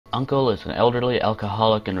Uncle is an elderly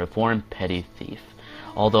alcoholic and reformed petty thief.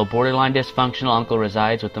 Although borderline dysfunctional, Uncle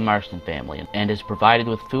resides with the Marston family and is provided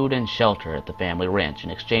with food and shelter at the family ranch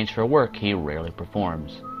in exchange for work he rarely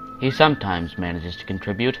performs. He sometimes manages to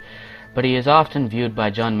contribute, but he is often viewed by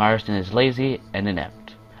John Marston as lazy and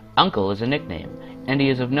inept. Uncle is a nickname, and he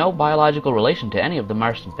is of no biological relation to any of the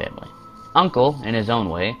Marston family. Uncle, in his own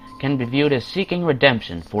way, can be viewed as seeking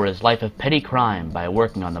redemption for his life of petty crime by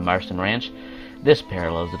working on the Marston ranch. This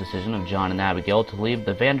parallels the decision of John and Abigail to leave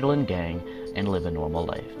the Vanderlyn gang and live a normal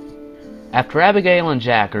life. After Abigail and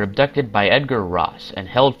Jack are abducted by Edgar Ross and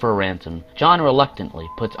held for ransom, John reluctantly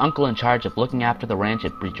puts Uncle in charge of looking after the ranch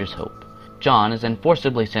at Breacher's Hope. John is then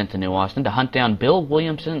forcibly sent to New Austin to hunt down Bill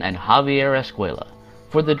Williamson and Javier Escuela.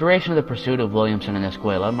 For the duration of the pursuit of Williamson and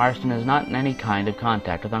Escuela, Marston is not in any kind of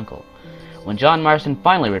contact with Uncle. When John Marston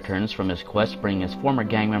finally returns from his quest bringing his former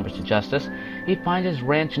gang members to justice, he finds his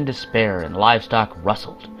ranch in despair and livestock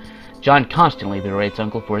rustled. John constantly berates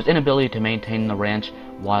Uncle for his inability to maintain the ranch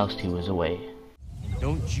whilst he was away.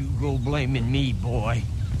 Don't you go blaming me, boy.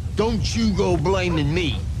 Don't you go blaming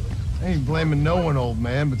me. I ain't blaming no one, old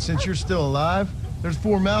man, but since you're still alive, there's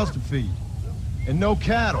 4 mouths to feed. And no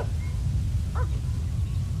cattle.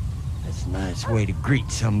 That's a nice way to greet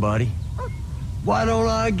somebody. Why don't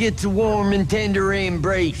I get a warm and tender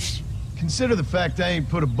embrace? Consider the fact I ain't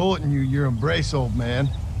put a bullet in your embrace, old man.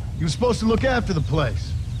 You were supposed to look after the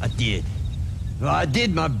place. I did. Well, I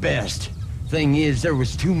did my best. Thing is, there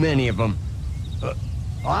was too many of them.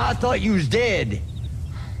 I thought you was dead.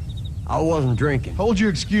 I wasn't drinking. Hold your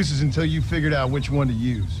excuses until you figured out which one to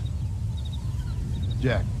use.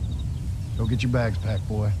 Jack, go get your bags packed,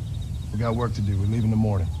 boy. We got work to do. We leave in the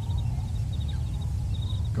morning.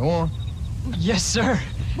 Go on. Yes, sir.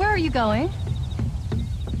 Where are you going?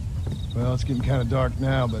 Well, it's getting kind of dark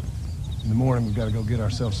now, but in the morning we've got to go get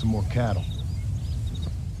ourselves some more cattle.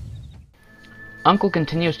 Uncle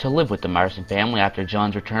continues to live with the Marston family after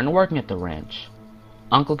John's return, working at the ranch.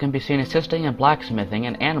 Uncle can be seen assisting in blacksmithing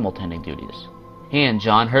and animal tending duties. He and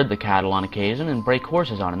John herd the cattle on occasion and break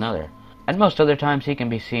horses on another, and most other times he can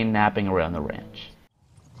be seen napping around the ranch.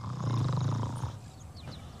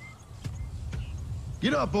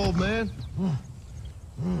 Get up, old man.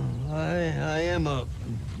 I am up.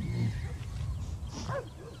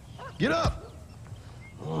 Get up.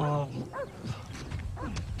 Oh.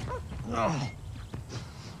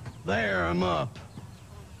 There, I'm up.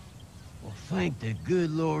 Well, thank the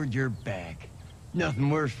good Lord you're back. Nothing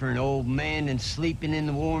worse for an old man than sleeping in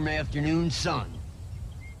the warm afternoon sun.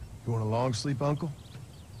 You want a long sleep, Uncle?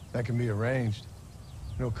 That can be arranged.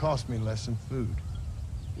 It'll cost me less than food.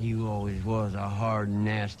 You always was a hard and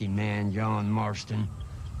nasty man, John Marston.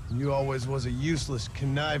 And you always was a useless,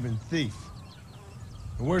 conniving thief.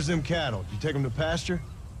 And where's them cattle? Did you take them to pasture?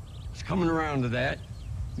 It's coming around to that.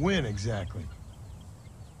 When exactly?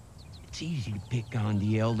 It's easy to pick on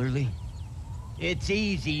the elderly. It's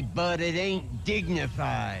easy, but it ain't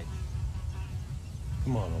dignified.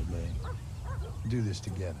 Come on, old man. Do this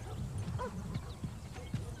together.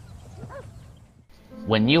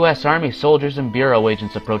 When U.S. Army soldiers and Bureau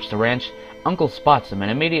agents approach the ranch, Uncle spots them and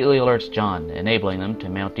immediately alerts John, enabling them to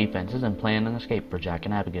mount defenses and plan an escape for Jack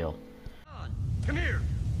and Abigail. John, come here!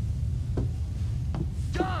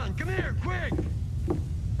 John, come here, quick!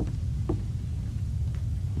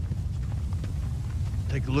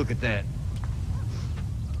 Take a look at that.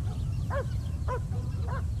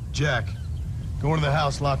 Jack, go into the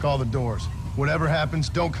house, lock all the doors. Whatever happens,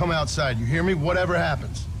 don't come outside. You hear me? Whatever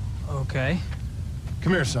happens. Okay.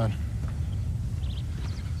 Come here, son.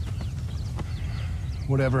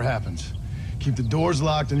 Whatever happens, keep the doors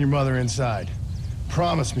locked and your mother inside.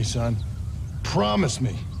 Promise me, son. Promise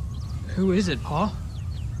me. Who is it, Pa?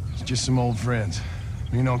 It's just some old friends.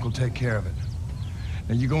 Me and Uncle take care of it.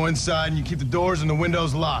 Now you go inside and you keep the doors and the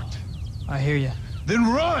windows locked. I hear you.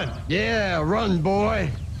 Then run! Yeah, run, boy!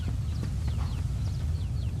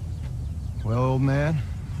 Well, old man,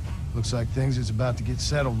 looks like things is about to get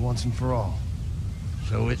settled once and for all.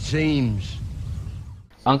 So it seems.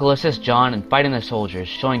 Uncle assists John in fighting the soldiers,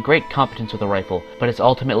 showing great competence with a rifle, but is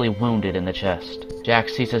ultimately wounded in the chest. Jack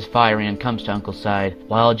ceases firing and comes to Uncle's side,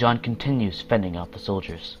 while John continues fending off the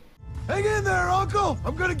soldiers. Hang in there, Uncle!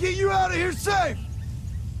 I'm gonna get you out of here safe!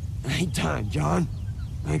 Ain't time, John.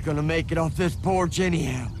 Ain't gonna make it off this porch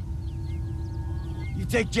anyhow. You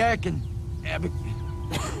take Jack and Abby.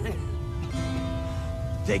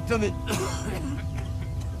 Take them and...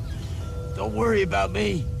 Don't worry about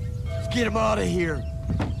me. Let's get him out of here.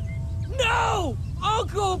 No!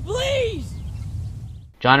 Uncle, please!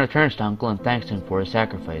 John returns to Uncle and thanks him for his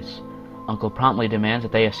sacrifice. Uncle promptly demands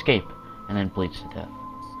that they escape, and then bleeds to death.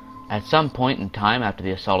 At some point in time after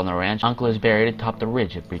the assault on the ranch, Uncle is buried atop the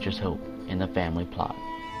ridge of Breacher's Hope in the family plot.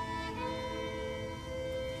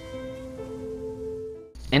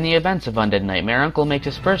 In the events of Undead Nightmare, Uncle makes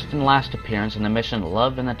his first and last appearance in the mission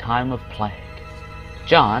Love in the Time of Plague.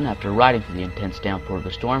 John, after riding through the intense downpour of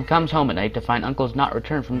the storm, comes home at night to find Uncle's not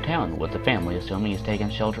returned from town, with the family assuming he's taken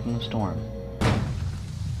shelter from the storm.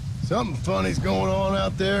 Something funny's going on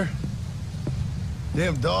out there.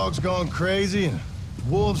 Damn dogs gone crazy, and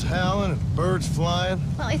wolves howling, and birds flying.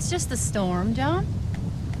 Well, it's just the storm, John.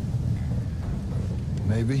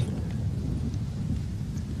 Maybe.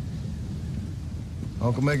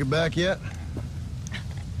 Uncle make it back yet?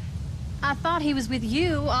 I thought he was with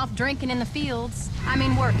you, off drinking in the fields. I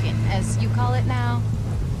mean working, as you call it now.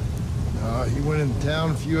 He went into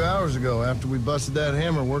town a few hours ago after we busted that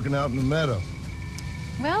hammer working out in the meadow.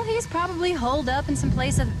 Well, he's probably holed up in some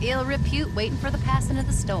place of ill repute waiting for the passing of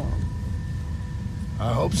the storm.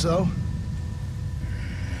 I hope so.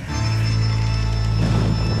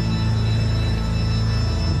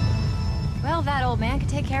 Well, that old man can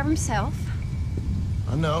take care of himself.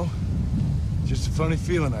 I know. Just a funny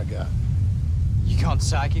feeling I got. You gone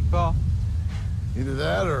psychic, Pa? Either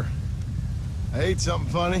that or I ate something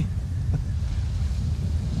funny.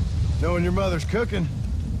 Knowing your mother's cooking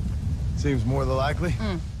seems more than likely.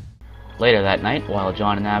 Later that night, while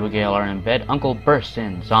John and Abigail are in bed, Uncle bursts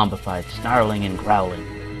in, zombified, snarling and growling.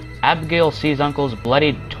 Abigail sees Uncle's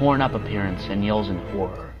bloodied, torn-up appearance and yells in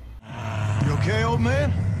horror. You okay, old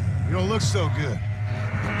man? You don't look so good.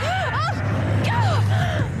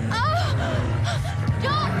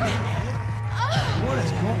 What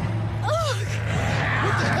is going on?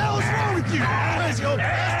 What the hell is wrong with you, crazy old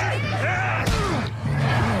bastard?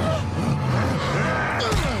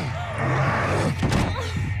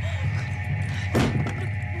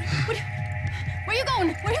 Where you going?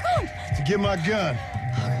 Where you going? To get my gun.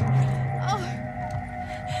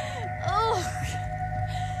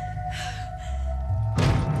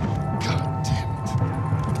 God damn it.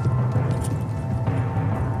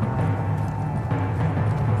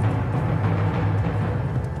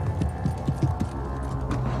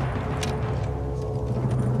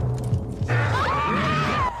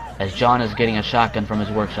 As John is getting a shotgun from his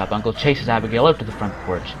workshop, Uncle chases Abigail out to the front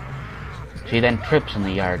porch. She then trips in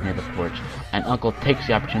the yard near the porch, and Uncle takes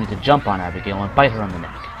the opportunity to jump on Abigail and bite her on the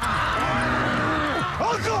neck.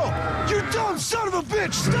 Uncle! You dumb son of a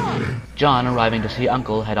bitch! Stop! John, arriving to see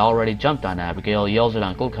Uncle had already jumped on Abigail, yells at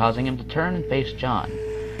Uncle, causing him to turn and face John.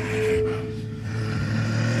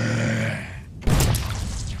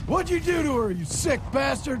 What'd you do to her, you sick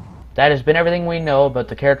bastard? That has been everything we know about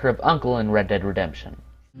the character of Uncle in Red Dead Redemption.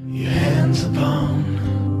 Your hands upon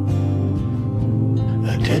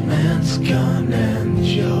a dead man's gun, and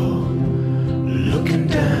you're looking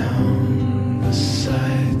down the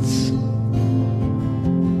sights.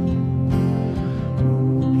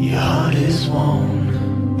 Your heart is worn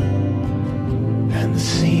and the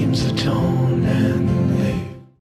seams are torn.